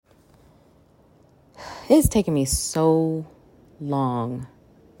It's taken me so long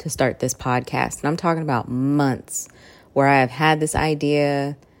to start this podcast. And I'm talking about months where I have had this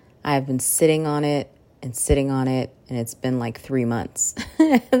idea. I have been sitting on it. And it's been like 3 months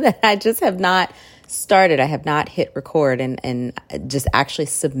that I just have not started. I have not hit record and just actually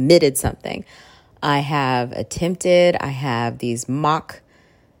submitted something. I have attempted. I have these mock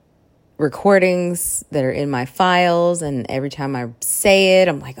recordings that are in my files. And every time I say it,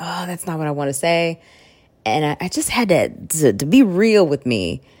 I'm like, oh, that's not what I want to say. And I just had to be real with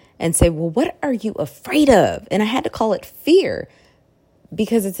me and say, well, what are you afraid of? And I had to call it fear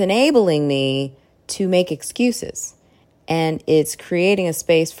because it's enabling me to make excuses. And it's creating a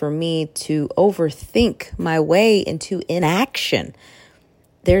space for me to overthink my way into inaction.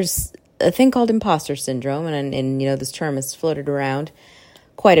 There's a thing called imposter syndrome. And you know, this term has floated around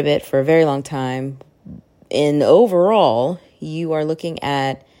quite a bit for a very long time. And overall, you are looking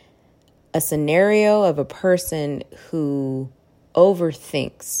at a scenario of a person who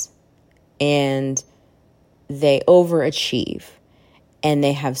overthinks and they overachieve. And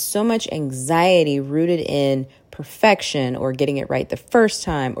they have so much anxiety rooted in perfection or getting it right the first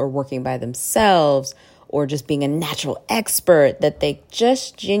time or working by themselves or just being a natural expert that they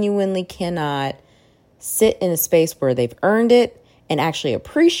just genuinely cannot sit in a space where they've earned it and actually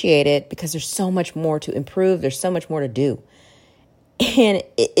appreciate it because there's so much more to improve. There's so much more to do. And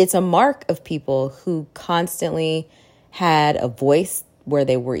it's a mark of people who constantly had a voice where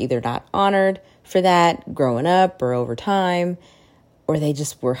they were either not honored for that growing up or over time, or they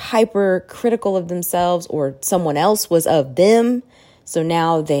just were hyper critical of themselves, or someone else was of them. So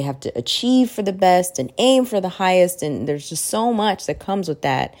now they have to achieve for the best and aim for the highest. And there's just so much that comes with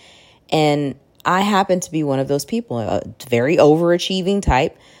that. And I happen to be one of those people, a very overachieving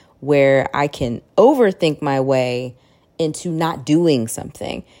type, where I can overthink my way into not doing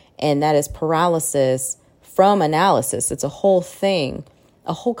something. And that is paralysis from analysis. It's a whole thing.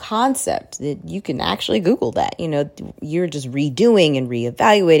 A whole concept that you can actually Google that. You know, you're just redoing and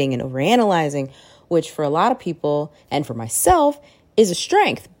reevaluating and overanalyzing, which for a lot of people and for myself is a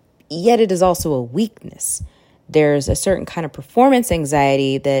strength, yet it is also a weakness. There's a certain kind of performance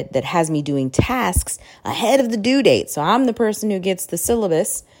anxiety that has me doing tasks ahead of the due date. So I'm the person who gets the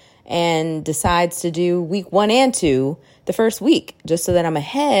syllabus and decides to do week 1 and 2 the first week, just so that I'm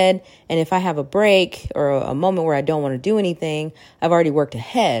ahead. And if I have a break or a moment where I don't want to do anything, I've already worked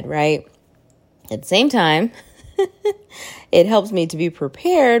ahead, right? At the same time, it helps me to be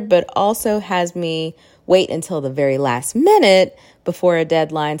prepared, but also has me wait until the very last minute before a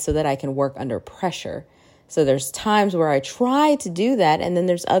deadline so that I can work under pressure. So there's times where I try to do that. And then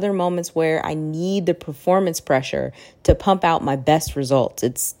there's other moments where I need the performance pressure to pump out my best results.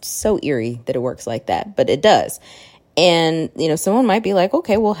 It's so eerie that it works like that, but it does. And, you know, someone might be like,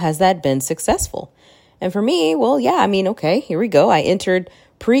 okay, well, has that been successful? And for me, well, yeah, I mean, okay, here we go. I entered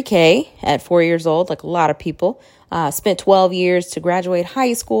pre-K at 4 years old, like a lot of people. Spent 12 years to graduate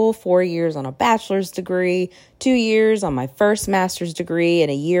high school, 4 years on a bachelor's degree, 2 years on my first master's degree,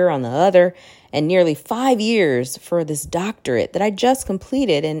 and a year on the other, and nearly 5 years for this doctorate that I just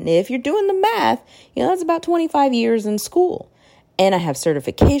completed. And if you're doing the math, you know, that's about 25 years in school. And I have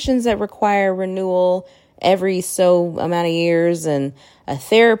certifications that require renewal every so amount of years, and a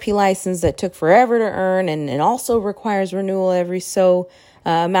therapy license that took forever to earn and also requires renewal every so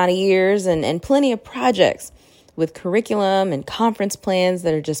amount of years, and plenty of projects with curriculum and conference plans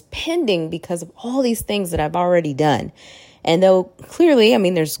that are just pending because of all these things that I've already done. And though clearly, I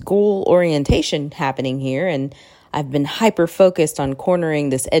mean, there's goal orientation happening here, and I've been hyper focused on cornering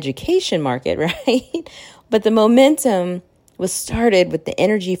this education market, right? But the momentum was started with the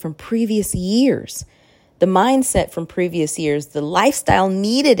energy from previous years, the mindset from previous years, the lifestyle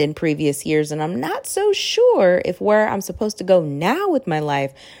needed in previous years. And I'm not so sure if where I'm supposed to go now with my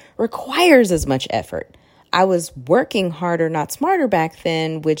life requires as much effort. I was working harder, not smarter back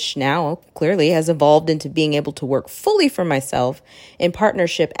then, which now clearly has evolved into being able to work fully for myself in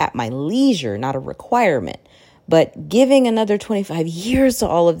partnership at my leisure, not a requirement. But giving another 25 years to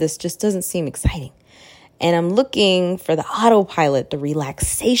all of this just doesn't seem exciting. And I'm looking for the autopilot, the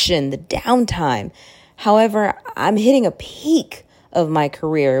relaxation, the downtime. However, I'm hitting a peak of my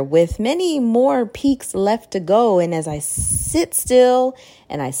career with many more peaks left to go. And as I sit still,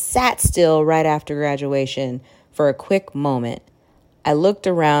 and I sat still right after graduation for a quick moment, I looked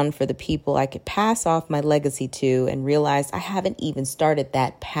around for the people I could pass off my legacy to and realized I haven't even started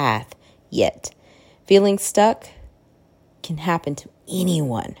that path yet. Feeling stuck can happen to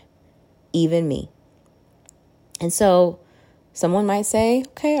anyone, even me. And so someone might say,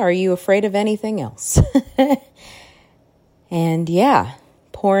 okay, are you afraid of anything else? And yeah,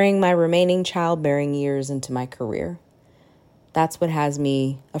 pouring my remaining childbearing years into my career. That's what has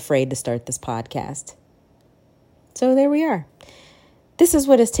me afraid to start this podcast. So there we are. This is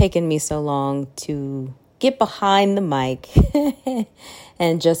what has taken me so long to get behind the mic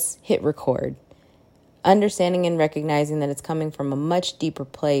and just hit record. Understanding and recognizing that it's coming from a much deeper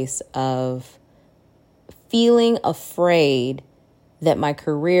place of feeling afraid that my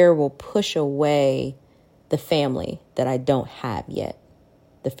career will push away the family that I don't have yet,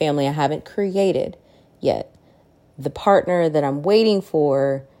 the family I haven't created yet, the partner that I'm waiting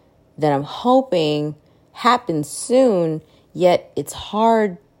for, that I'm hoping happens soon, yet it's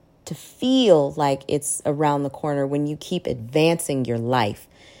hard to feel like it's around the corner when you keep advancing your life.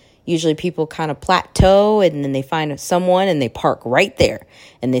 Usually people kind of plateau and then they find someone and they park right there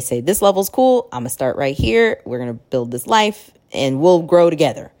and they say, this level's cool. I'm going to start right here. We're going to build this life and we'll grow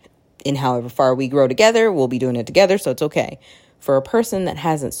together. And however far we grow together, we'll be doing it together. So it's okay. For a person that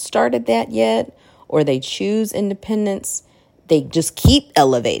hasn't started that yet, or they choose independence, they just keep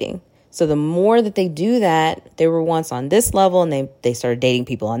elevating. So the more that they do that, they were once on this level and they started dating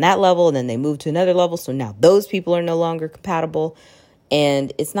people on that level and then they moved to another level. So now those people are no longer compatible.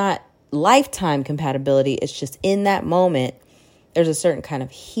 And it's not lifetime compatibility. It's just in that moment, there's a certain kind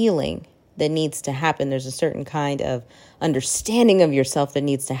of healing that needs to happen. There's a certain kind of understanding of yourself that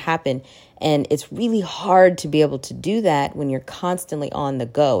needs to happen. And it's really hard to be able to do that when you're constantly on the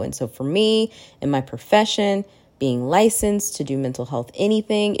go. And so for me, in my profession, being licensed to do mental health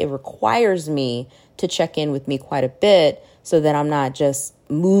anything, it requires me to check in with me quite a bit so that I'm not just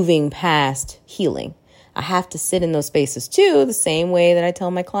moving past healing. I have to sit in those spaces too, the same way that I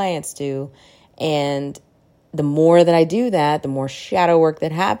tell my clients to. And the more that I do that, the more shadow work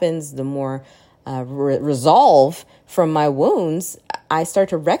that happens, the more resolve from my wounds, I start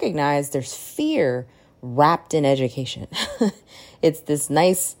to recognize there's fear wrapped in education. It's this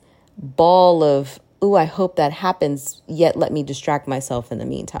nice ball of, ooh, I hope that happens, yet let me distract myself in the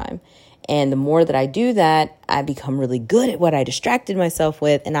meantime. And the more that I do that, I become really good at what I distracted myself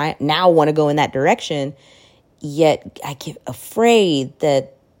with. And I now want to go in that direction. Yet I get afraid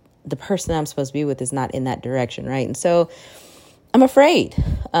that the person I'm supposed to be with is not in that direction, right? And so I'm afraid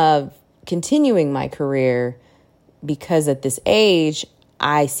of continuing my career because at this age,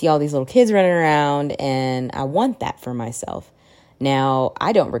 I see all these little kids running around and I want that for myself. Now,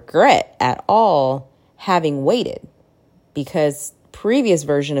 I don't regret at all having waited because previous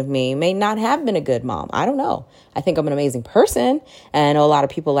version of me may not have been a good mom. I don't know. I think I'm an amazing person. And I know a lot of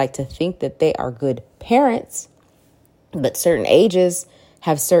people like to think that they are good parents, but certain ages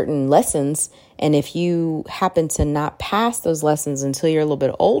have certain lessons. And if you happen to not pass those lessons until you're a little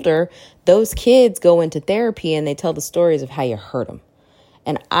bit older, those kids go into therapy and they tell the stories of how you hurt them.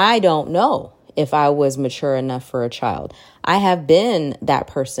 And I don't know if I was mature enough for a child. I have been that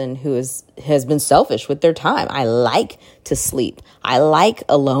person who has been selfish with their time. I like to sleep. I like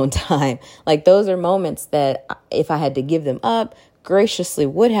alone time. Like those are moments that if I had to give them up, graciously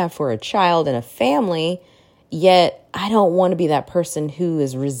would have for a child and a family. Yet I don't want to be that person who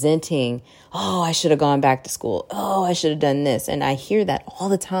is resenting, oh, I should have gone back to school. Oh, I should have done this. And I hear that all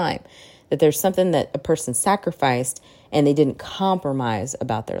the time, that there's something that a person sacrificed and they didn't compromise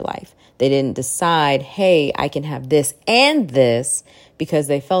about their life. They didn't decide, hey, I can have this and this because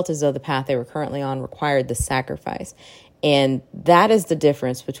they felt as though the path they were currently on required the sacrifice. And that is the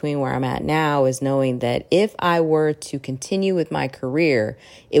difference between where I'm at now, is knowing that if I were to continue with my career,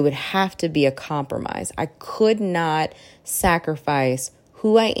 it would have to be a compromise. I could not sacrifice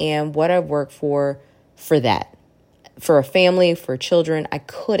who I am, what I've worked for that. For a family, for children, I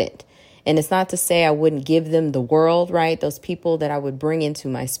couldn't. And it's not to say I wouldn't give them the world, right? Those people that I would bring into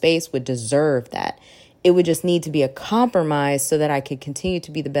my space would deserve that. It would just need to be a compromise so that I could continue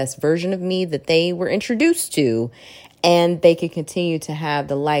to be the best version of me that they were introduced to, and they could continue to have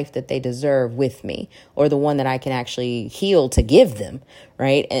the life that they deserve with me, or the one that I can actually heal to give them,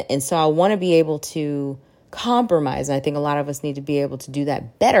 right? And so I want to be able to compromise. And I think a lot of us need to be able to do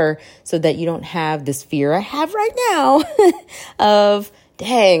that better so that you don't have this fear I have right now of,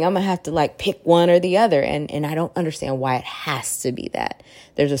 dang, I'm going to have to pick one or the other. And I don't understand why it has to be that.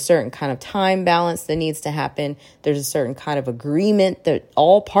 There's a certain kind of time balance that needs to happen. There's a certain kind of agreement that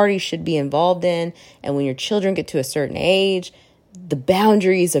all parties should be involved in. And when your children get to a certain age, the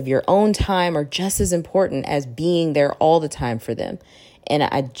boundaries of your own time are just as important as being there all the time for them. And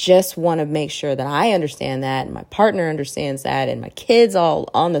I just want to make sure that I understand that, and my partner understands that, and my kids all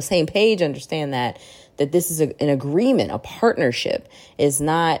on the same page understand that this is an agreement. A partnership is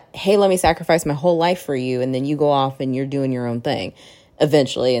not, hey, let me sacrifice my whole life for you, and then you go off and you're doing your own thing.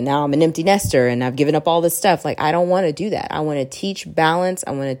 eventually. And now I'm an empty nester and I've given up all this stuff. Like, I don't want to do that. I want to teach balance.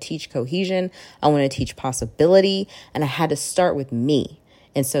 I want to teach cohesion. I want to teach possibility. And I had to start with me.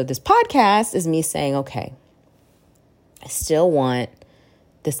 And so this podcast is me saying, okay, I still want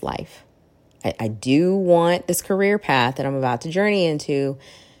this life. I do want this career path that I'm about to journey into,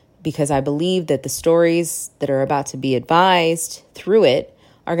 because I believe that the stories that are about to be advised through it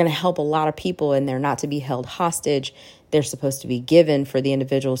are going to help a lot of people, and they're not to be held hostage. They're supposed to be given for the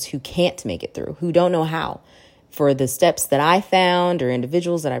individuals who can't make it through, who don't know how. For the steps that I found, or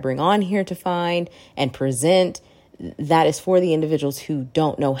individuals that I bring on here to find and present, that is for the individuals who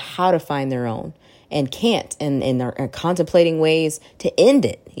don't know how to find their own and can't, and are contemplating ways to end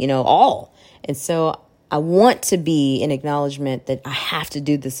it, all. And so I want to be an acknowledgement that I have to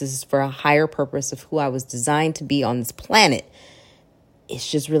do this. This is for a higher purpose of who I was designed to be on this planet. It's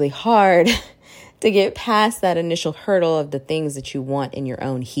just really hard to get past that initial hurdle of the things that you want in your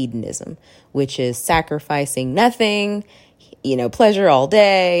own hedonism, which is sacrificing nothing, pleasure all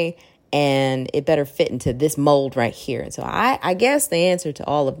day, and it better fit into this mold right here. And so I guess the answer to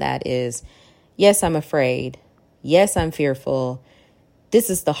all of that is, yes, I'm afraid. Yes, I'm fearful. This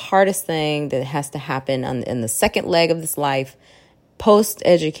is the hardest thing that has to happen in the second leg of this life,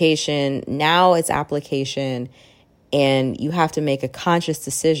 post-education. Now it's application, and you have to make a conscious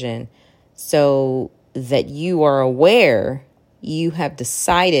decision so that you are aware you have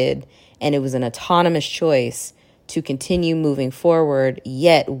decided, and it was an autonomous choice to continue moving forward.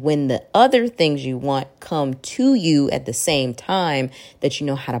 Yet when the other things you want come to you at the same time, that you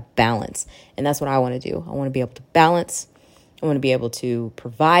know how to balance. And that's what I want to do. I want to be able to balance. I want to be able to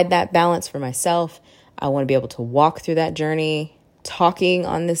provide that balance for myself. I want to be able to walk through that journey, talking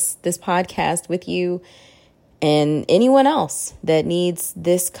on this podcast with you and anyone else that needs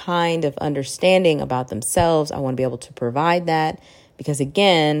this kind of understanding about themselves. I want to be able to provide that, because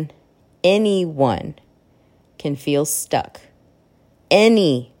again, anyone can feel stuck.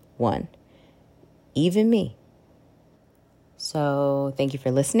 Anyone, even me. So thank you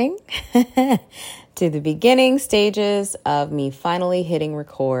for listening to the beginning stages of me finally hitting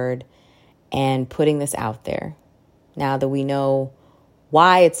record and putting this out there. Now that we know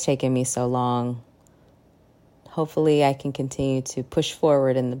why it's taken me so long, hopefully I can continue to push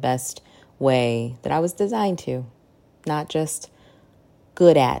forward in the best way that I was designed to, not just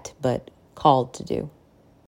good at, but called to do.